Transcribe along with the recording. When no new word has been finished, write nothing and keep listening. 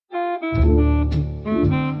In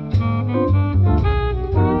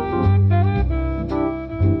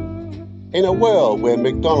a world where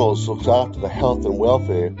McDonald's looks after the health and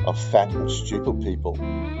welfare of fat and stupid people.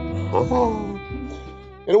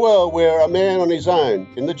 In a world where a man on his own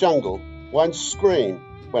in the jungle won't scream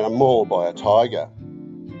when mauled by a tiger.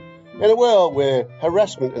 In a world where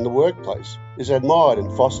harassment in the workplace is admired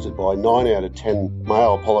and fostered by 9 out of 10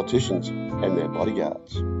 male politicians and their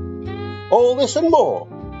bodyguards. All this and more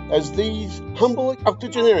as these humble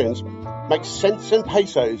octogenarians make cents and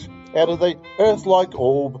pesos out of the Earth-like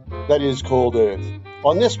orb that is called Earth.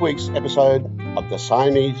 On this week's episode of the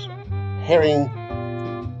Siamese Herring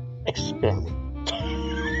Experiment.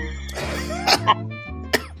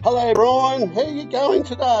 Hello, Brian. How are you going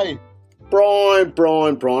today? Brian,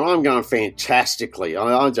 I'm going fantastically.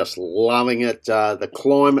 I'm just loving it. The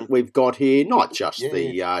climate we've got here, not just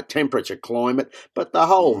the temperature climate, but the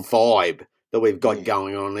whole vibe that we've got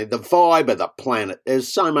going on there, the vibe of the planet.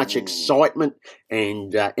 There's so much excitement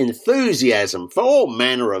and enthusiasm for all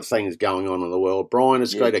manner of things going on in the world, Brian.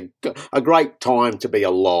 It's a great time to be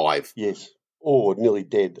alive. Yes, or nearly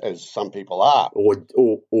dead, as some people are.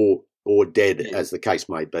 Or dead, as the case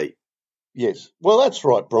may be. Yes. Well, that's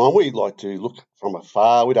right, Brian. We like to look from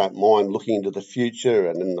afar. We don't mind looking into the future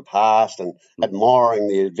and in the past and admiring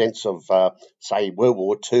the events of, say, World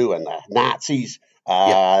War II and the Nazis,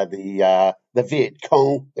 the Viet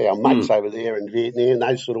Cong, our mates over there in Vietnam,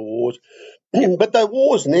 those sort of wars. But the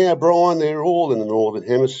wars now, Brian, they're all in the Northern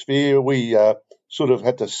Hemisphere. We sort of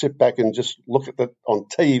had to sit back and just look at it on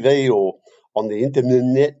TV or on the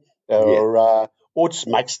internet or just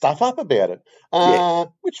make stuff up about it,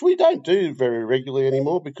 which we don't do very regularly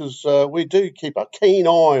anymore because we do keep a keen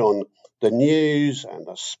eye on the news and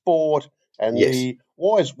the sport and the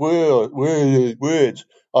wise words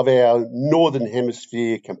of our Northern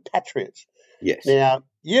Hemisphere compatriots. Yes. Now,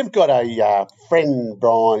 you've got a friend,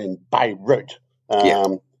 Brian, in Beirut.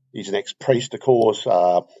 He's an ex-priest, of course.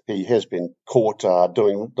 He has been caught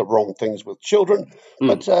doing the wrong things with children.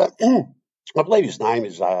 But I believe his name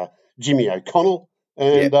is Jimmy O'Connell,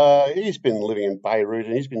 and he's been living in Beirut,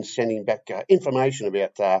 and he's been sending back information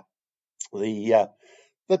about the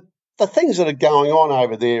things that are going on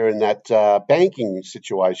over there in that banking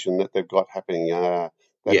situation that they've got happening,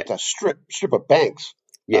 strip of banks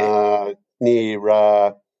near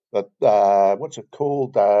what's it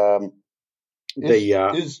called?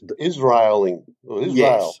 Israel.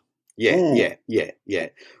 Yes. Yeah.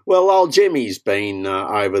 Well, old Jimmy's been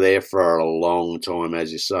over there for a long time,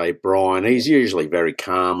 as you say, Brian. He's usually very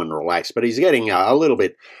calm and relaxed, but he's getting a little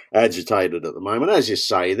bit agitated at the moment. As you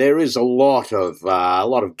say, there is a lot of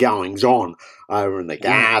goings on over in the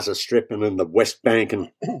Gaza Strip and in the West Bank and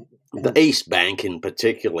the East Bank in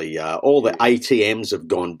particularly. All the ATMs have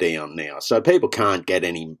gone down now, so people can't get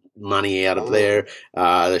any money out of there.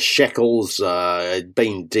 The shekels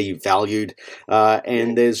been devalued,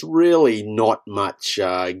 and there's really not much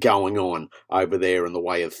going on over there in the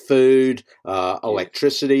way of food,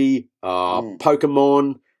 electricity,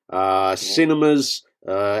 Pokemon, cinemas.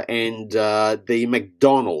 And the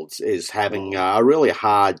McDonald's is having a really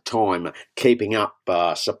hard time keeping up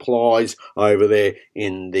supplies over there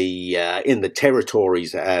in the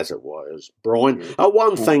territories, as it was, Brian.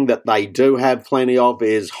 One thing that they do have plenty of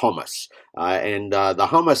is hummus. And the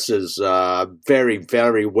hummus is very,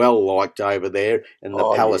 very well liked over there in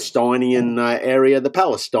the Palestinian area. The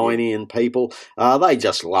Palestinian people, they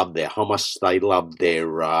just love their hummus. They love their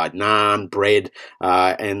naan bread,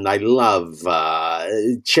 and they love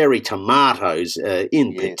cherry tomatoes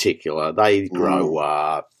in particular. They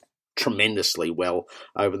grow tremendously well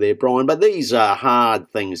over there, Brian. But these are hard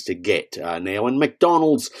things to get now. And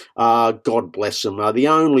McDonald's, God bless them, are the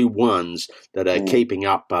only ones that are keeping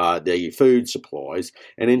up the food supplies.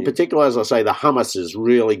 And in particular, as I say, the hummus is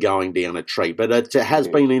really going down a treat. But it has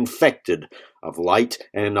been infected of late,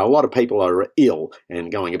 and a lot of people are ill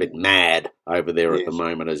and going a bit mad over there at the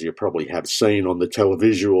moment, as you probably have seen on the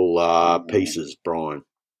televisual pieces, Brian.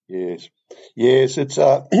 Yes, it's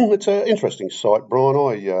it's an interesting sight, Brian.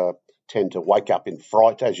 I tend to wake up in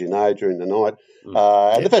fright, as you know, during the night.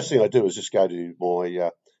 And the first thing I do is just go to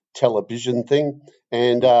my television thing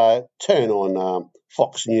and turn on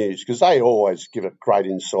Fox News, because they always give a great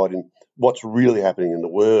insight in what's really happening in the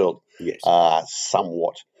world,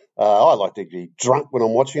 somewhat. I like to be drunk when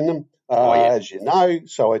I'm watching them, as you know,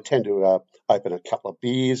 so I tend to open a couple of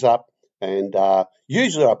beers up, and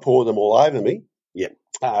usually I pour them all over me.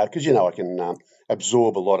 Because, I can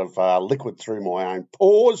absorb a lot of liquid through my own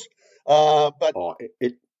pores.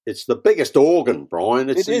 It's the biggest organ, Brian.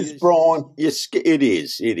 It is, Brian. Yes, it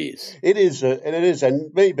is.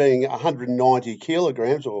 And me being 190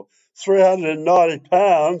 kilograms or 390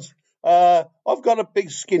 pounds, I've got a big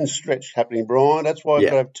skin stretch happening, Brian. That's why I've got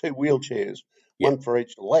to have 2 wheelchairs, one for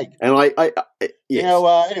each leg. And yes.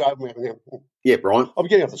 Now, anyway, yeah, Brian. I'm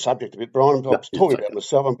getting off the subject a bit, Brian. I'm talking about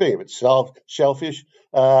myself. I'm being a bit selfish,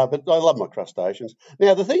 but I love my crustaceans.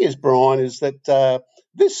 Now, the thing is, Brian, is that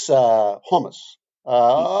this hummus, I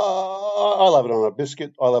love it on a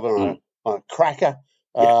biscuit. I love it on a cracker.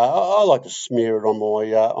 I like to smear it on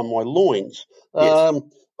my loins. I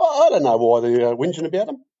don't know why they're whinging about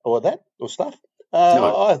them or stuff.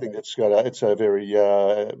 No. I think it's a very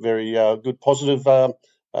good positive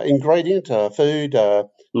ingredient, food,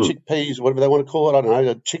 chickpeas, whatever they want to call it. I don't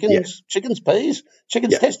know, chickens, peas,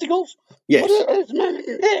 testicles. Yes.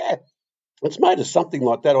 It's made of something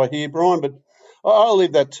like that, I hear, Brian, but I'll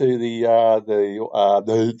leave that to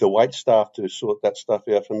the wait staff to sort that stuff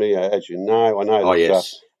out for me. As you know, I know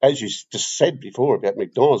that, as you just said before about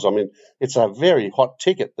McDonald's, I mean, it's a very hot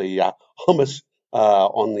ticket, the hummus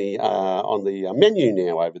on the menu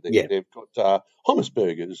now over there. Yeah. They've got hummus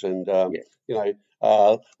burgers and,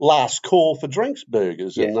 last call for drinks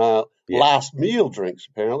burgers and last meal drinks,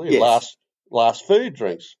 apparently, last food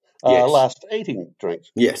drinks. Last eating drinks.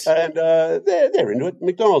 Yes. And they're into it.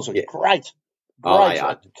 McDonald's are great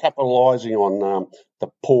at capitalising on the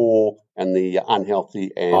poor and the unhealthy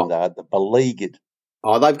and the beleaguered.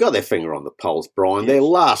 Oh, they've got their finger on the pulse, Brian. Yes. Their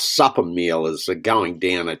last supper meal is going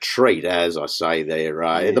down a treat, as I say.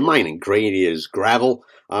 The main ingredient is gravel.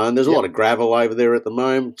 And there's a lot of gravel over there at the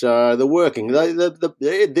moment. They're working.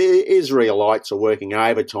 The Israelites are working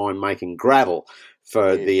overtime making gravel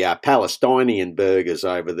for the Palestinian burgers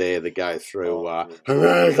over there that go through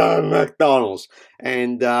McDonald's.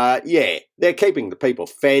 And, they're keeping the people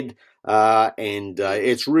fed.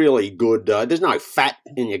 It's really good. There's no fat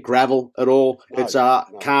in your gravel at all. No, it's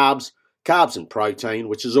carbs and protein,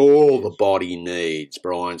 which is all the body needs,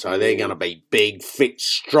 Brian. So they're going to be big, fit,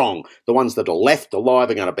 strong. The ones that are left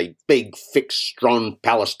alive are going to be big, fit, strong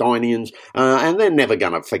Palestinians, and they're never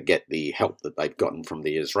going to forget the help that they've gotten from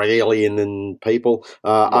the Israeli people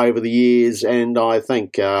over the years. And I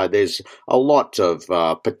think there's a lot of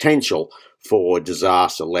potential for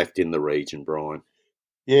disaster left in the region, Brian.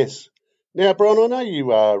 Yes. Now, Brian, I know you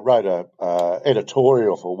wrote an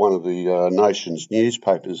editorial for one of the nation's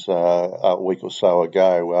newspapers a week or so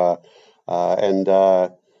ago, and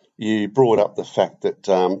you brought up the fact that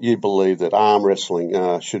you believe that arm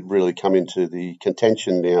wrestling should really come into the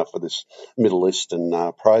contention now for this Middle Eastern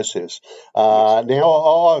process.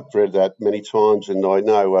 Now, I've read that many times, and I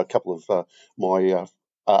know a couple of my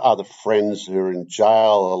other friends who are in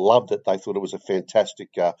jail loved it. They thought it was a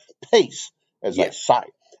fantastic piece, as they say.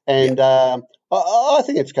 And I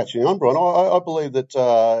think it's catching on, Brian. I believe that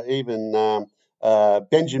even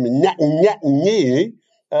Benjamin Netanyahu,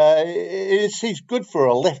 he's good for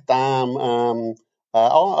a left arm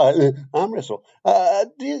wrestle.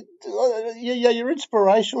 Your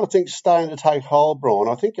inspiration, I think, is starting to take hold, Brian.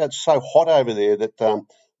 I think it's so hot over there that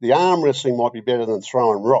the arm wrestling might be better than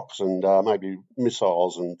throwing rocks and maybe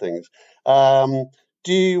missiles and things.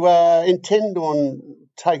 Do you intend on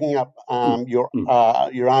taking up your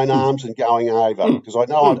own arms and going over? Because I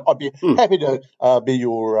know I'd be happy to be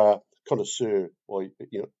your connoisseur. Well,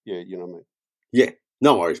 you know what I mean. Yeah,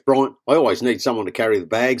 no worries, Brian. I always need someone to carry the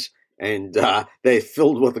bags, and they're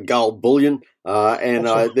filled with the gold bullion,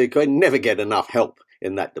 and they could never get enough help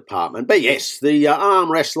in that department. But yes, the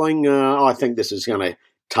arm wrestling, I think this is going to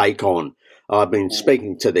take on. I've been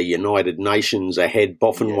speaking to the United Nations head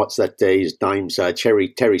boffin. What's that? His name's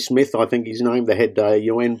Terry Smith, I think his name, the head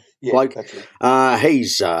UN bloke.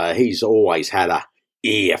 He's always had a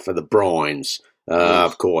ear for the brines.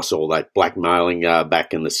 Of course, all that blackmailing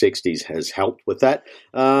back in the 60s has helped with that.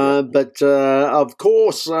 But of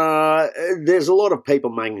course, there's a lot of people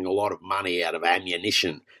making a lot of money out of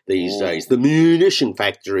ammunition these days. The munition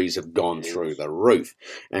factories have gone through the roof.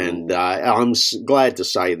 And I'm glad to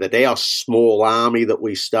say that our small army that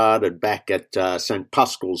we started back at St.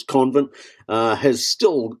 Pascal's Convent is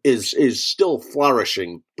still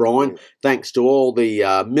flourishing, Brian, thanks to all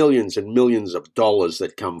the millions and millions of dollars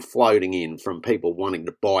that come floating in from people wanting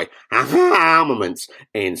to buy armaments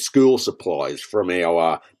and school supplies from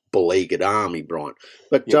our beleaguered army, Brian.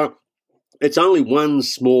 But it's only one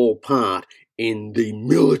small part in the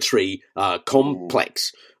military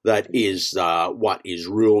complex that is what is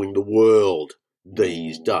ruling the world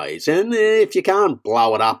these days. And if you can't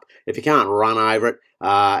blow it up, if you can't run over it,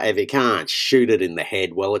 If you can't shoot it in the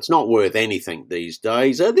head, well, it's not worth anything these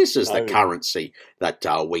days. This is the currency that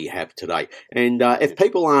we have today. And if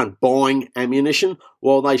people aren't buying ammunition,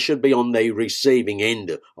 well, they should be on the receiving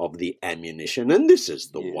end of the ammunition. And this is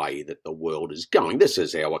the way that the world is going. This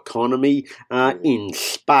is our economy in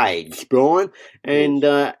spades, Brian. And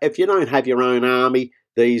if you don't have your own army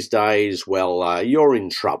these days, well, you're in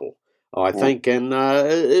trouble, I think. And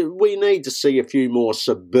we need to see a few more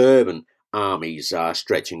suburban armies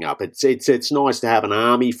stretching up. It's nice to have an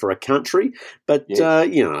army for a country, but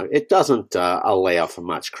it doesn't allow for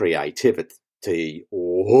much creativity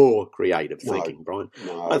or creative thinking, Brian.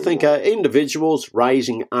 I think individuals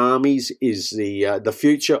raising armies is the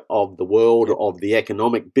future of the world of the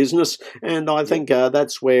economic business, and I think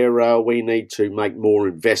that's where we need to make more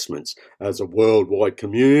investments as a worldwide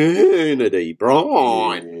community,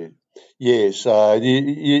 Brian. Yes,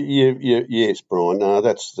 yes, Brian.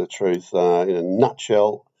 That's the truth in a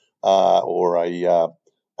nutshell, or a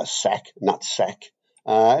nut sack.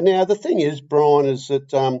 Now the thing is, Brian, is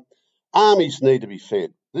that armies need to be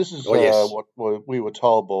fed. This is what we were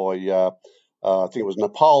told by, I think it was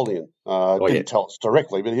Napoleon. Didn't tell us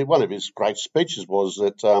directly, but one of his great speeches was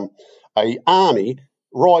that a army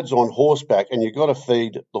rides on horseback, and you've got to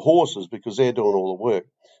feed the horses because they're doing all the work.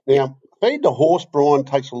 Now, feed the horse, Brian,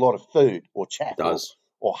 takes a lot of food, or chaff,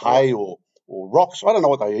 or hay, or rocks. I don't know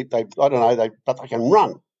what they eat. But they can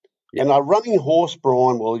run. And a running horse,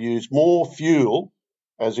 Brian, will use more fuel,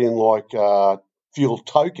 as in like fuel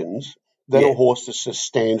tokens, than a horse that just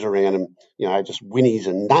stands around and, just whinnies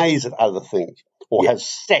and neighs at other things, or has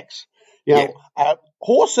sex. A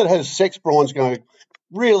horse that has sex, Brian's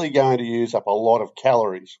really going to use up a lot of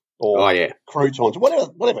calories, or Crutons,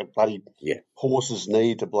 whatever bloody horses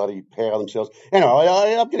need to bloody power themselves. Anyway,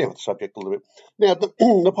 I'm getting off the subject a little bit. Now,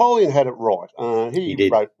 Napoleon had it right. He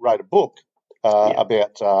wrote a book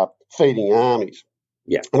about feeding armies.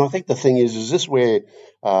 Yeah. And I think the thing is this where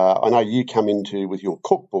I know you come into with your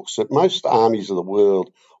cookbooks, that most armies of the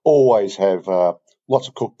world always have lots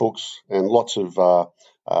of cookbooks and lots of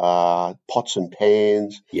pots and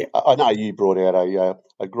pans. Yeah. I know you brought out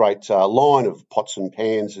a great line of pots and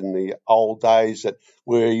pans in the old days that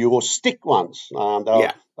were your stick ones.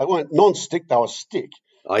 They weren't non-stick, they were stick.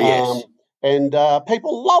 Oh, yes. And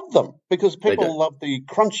people love them because people love the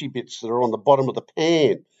crunchy bits that are on the bottom of the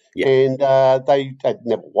pan. Yeah. And they'd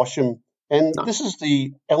never wash them. And this is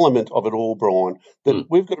the element of it all, Brian, that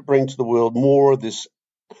we've got to bring to the world more of this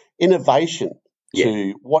innovation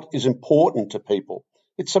to what is important to people.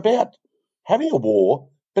 It's about having a war,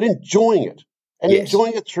 but enjoying it, and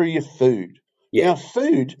enjoying it through your food. Yeah. Now,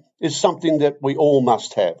 food is something that we all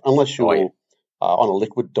must have, unless you're on a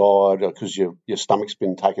liquid diet because your stomach's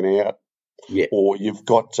been taken out, or you've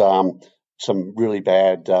got some really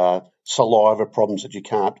bad saliva problems that you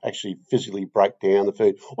can't actually physically break down the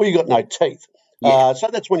food, or you've got no teeth. So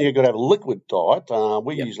that's when you've got to have a liquid diet.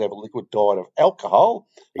 We usually have a liquid diet of alcohol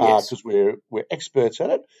because we're experts at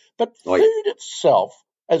it. But food itself,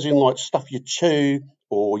 as in like stuff you chew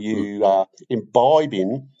or you imbibe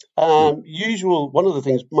in, one of the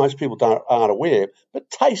things most people aren't aware, but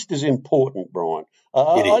taste is important, Brian.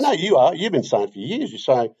 I know you are. You've been saying for years. You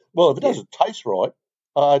say, well, if it doesn't taste right,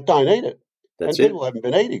 don't eat it. That's and people haven't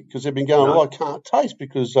been eating because they've been going, well, I can't taste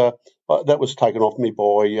because that was taken off me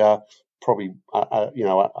by probably,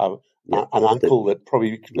 an uncle that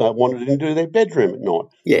probably wanted to do their bedroom at night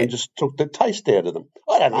and just took the taste out of them.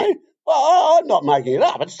 I don't know. Well, I'm not making it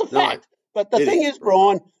up. It's the fact. But the thing is,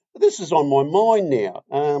 Brian, this is on my mind now.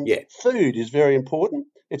 Food is very important.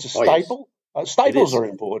 It's a staple. Staples are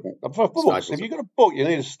important. For books, if you've got a book, you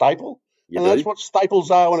need a staple. That's what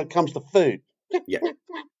staples are when it comes to food. Yeah.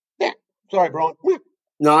 Sorry, Brian.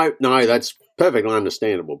 No, that's perfectly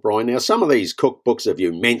understandable, Brian. Now, some of these cookbooks that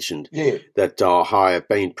you mentioned that I have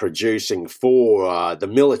been producing for the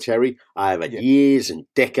military over years and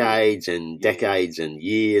decades and decades and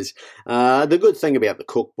years. The good thing about the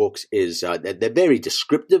cookbooks is that they're very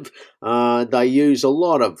descriptive. They use a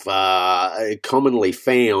lot of commonly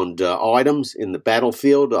found items in the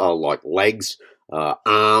battlefield, like legs,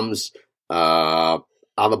 arms,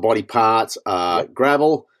 other body parts,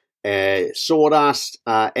 gravel, sawdust,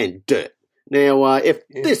 and dirt. Now, if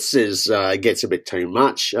this gets a bit too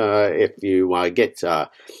much, if you get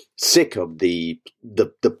sick of the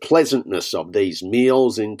pleasantness of these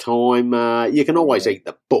meals in time, you can always eat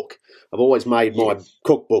the book. I've always made my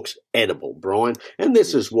cookbooks edible, Brian, and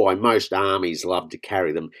this is why most armies love to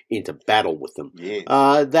carry them into battle with them. Yes.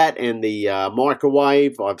 That and the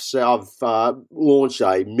microwave. I've launched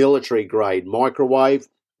a military-grade microwave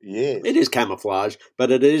Yes. It is camouflage,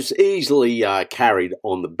 but it is easily carried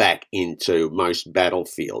on the back into most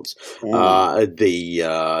battlefields.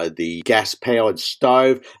 The gas-powered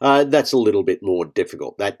stove, that's a little bit more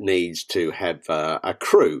difficult. That needs to have a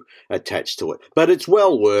crew attached to it. But it's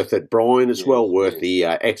well worth it, Brian. It's well worth the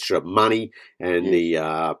extra money and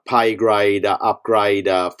the pay grade upgrade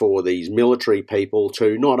for these military people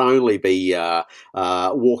to not only be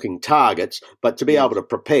walking targets, but to be able to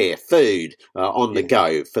prepare food on the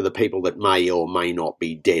go for the people that may or may not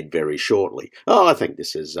be dead very shortly. Oh, I think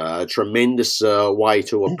this is a tremendous way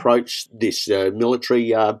to approach this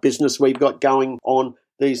military business we've got going on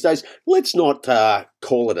these days. Let's not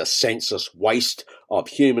call it a senseless waste of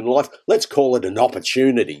human life. Let's call it an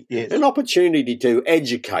opportunity. Yes. An opportunity to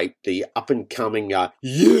educate the up-and-coming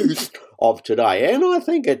youth of today. And I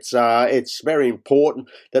think it's very important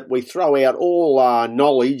that we throw out all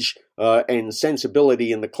knowledge and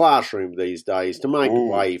sensibility in the classroom these days to make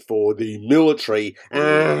way for the military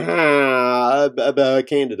candidate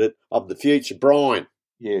of the future, Brian.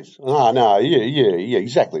 Yes. No, yeah,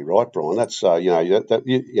 exactly right, Brian. That's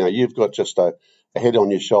you've got just a head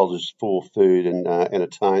on your shoulders for food and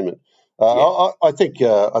entertainment. I think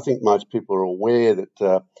most people are aware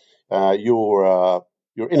that your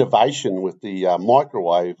innovation with the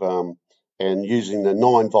microwave and using the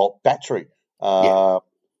 9-volt battery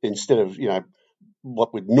instead of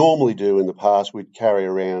what we'd normally do in the past, we'd carry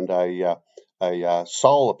around a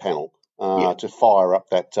solar panel to fire up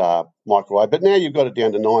that microwave. But now you've got it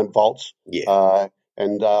down to 9 volts,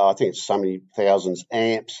 and I think it's so many thousands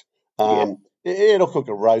amps. It'll cook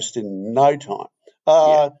a roast in no time.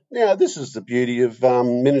 Now, this is the beauty of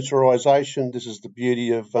miniaturisation. This is the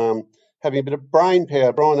beauty of having a bit of brain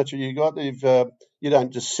power, Brian. That's what you got. You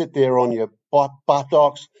don't just sit there on your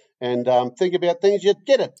buttocks and think about things. You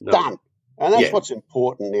get it done. And that's what's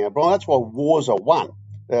important now, Brian. That's why wars are won.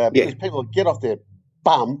 Because people get off their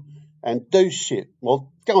bum and do shit.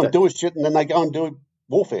 Well, go and do a shit, and then they go and do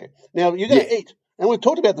warfare. Now, you're going to eat. And we've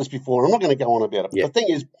talked about this before. I'm not going to go on about it. But the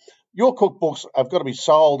thing is, your cookbooks have got to be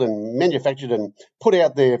sold and manufactured and put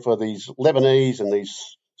out there for these Lebanese and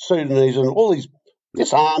these Sudanese and all these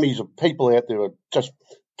armies of people out there who are just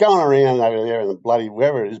going around over there in the bloody,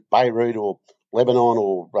 wherever it is, Beirut or Lebanon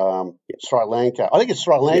or Sri Lanka. I think it's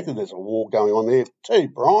Sri Lanka. There's a war going on there too,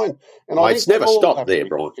 Brian. And it's never stopped there,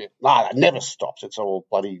 Brian. No, it never stops. It's all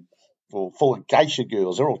bloody full of geisha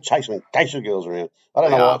girls. They're all chasing geisha girls around. I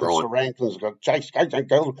don't know why the Sri Lankans have got geisha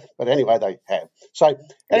girls, but anyway, they have. So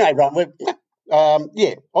anyway, Brian, I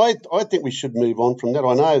think we should move on from that.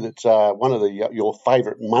 I know that one of your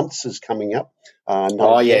favourite months is coming up.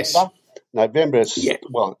 November. November is,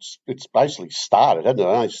 it's basically started, hasn't it? It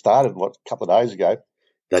only started, a couple of days ago.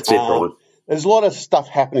 That's it, Brian. There's a lot of stuff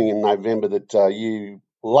happening in November that you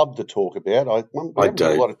love to talk about. I haven't got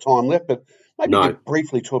a lot of time left, but maybe you could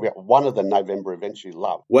briefly talk about one of the November events you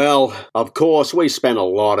love. Well, of course, we spent a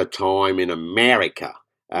lot of time in America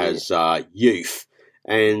as youth.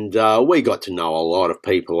 And we got to know a lot of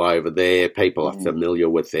people over there. People are familiar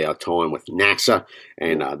with our time with NASA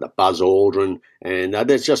and the Buzz Aldrin. And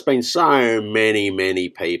there's just been so many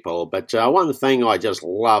people. But one thing I just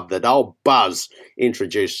love that old Buzz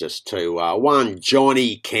introduced us to, one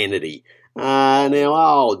Johnny Kennedy. Now,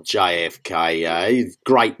 old JFK, he's a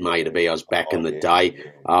great mate of ours back in the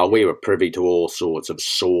day. We were privy to all sorts of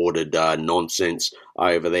sordid nonsense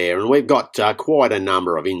over there, and we've got quite a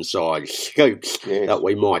number of inside scoops that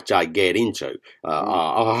we might get into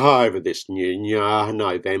over this new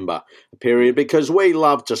November period, because we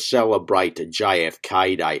love to celebrate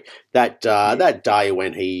JFK Day, that day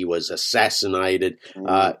when he was assassinated.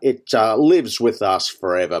 It lives with us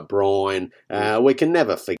forever, Brian. We can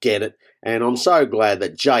never forget it. And I'm so glad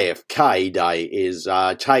that JFK Day is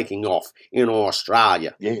taking off in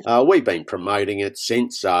Australia. Yes. We've been promoting it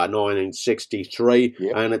since 1963,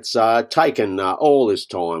 and it's taken all this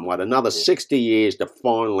time, another 60 years to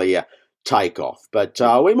finally take off. But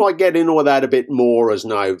we might get into that a bit more as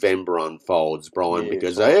November unfolds, Brian,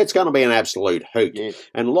 because it's going to be an absolute hoot. Yes.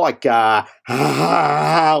 And like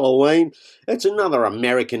Halloween, it's another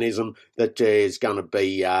Americanism that is going to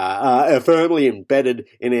be firmly embedded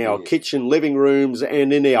in our kitchen, living rooms,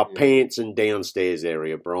 and in our pants and downstairs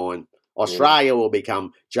area, Brian. Australia will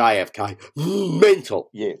become JFK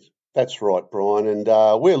mental. Yes, that's right, Brian, and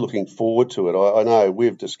we're looking forward to it. I know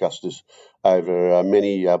we've discussed this over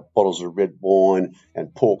many bottles of red wine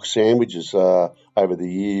and pork sandwiches over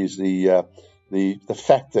the years. The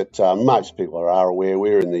fact that most people are aware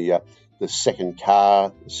we're in the second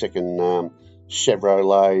car, second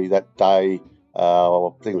Chevrolet that day I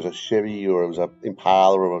think it was a Chevy or it was an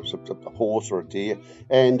Impala or it was a horse or a deer.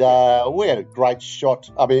 And we had a great shot,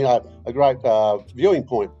 a great viewing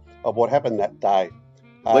point of what happened that day.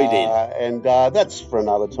 We did. And that's for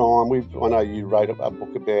another time. I know you wrote a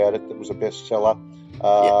book about it that was a bestseller.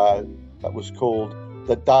 That was called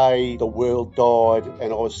The Day the World Died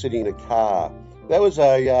and I Was Sitting in a Car. That was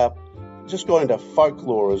just got into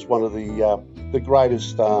folklore as one of the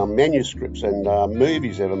greatest manuscripts and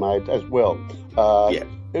movies ever made as well.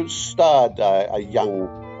 It starred a young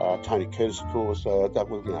Tony Curtis, of course. We know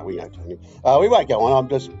Tony. We won't go on.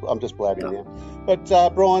 I'm just blabbing now. But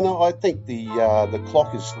Brian, I think the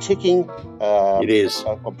clock is ticking. It is.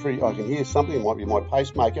 I can hear something. It might be my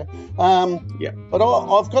pacemaker. But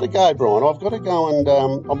I've got to go, Brian. I've got to go, and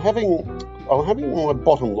I'm having my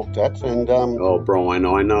bottom looked at. And Brian,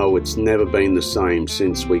 I know it's never been the same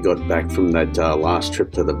since we got back from that last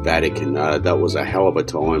trip to the Vatican. That was a hell of a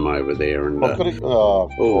time over there. And I've got to.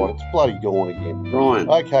 God, it's bloody gone again, Brian.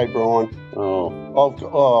 Okay, Brian. What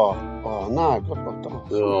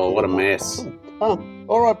a mess.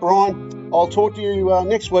 All right, Brian. I'll talk to you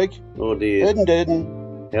next week. Oh dear.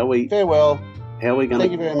 Farewell.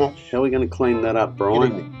 Thank you very much. How are we going to clean that up, Brian?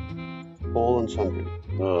 Good evening, all and sundry.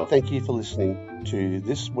 Thank you for listening to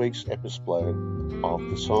this week's episode of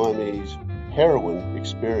the Siamese Heroin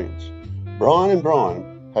Experience. Brian and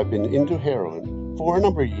Brian have been into heroin for a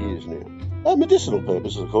number of years now. Medicinal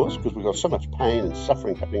purposes, of course, because we've got so much pain and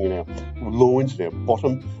suffering happening in our loins and our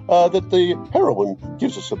bottom that the heroin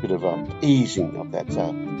gives us a bit of easing of that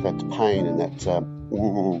pain and that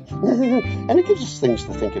and it gives us things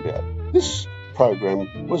to think about. This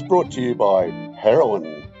program was brought to you by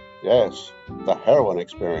heroin. Yes, the heroin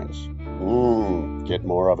experience. Get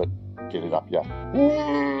more of it. Get it up, yeah.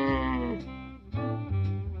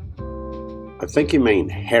 I think you mean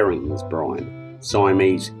herrings, Brian.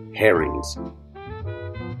 Siamese herrings.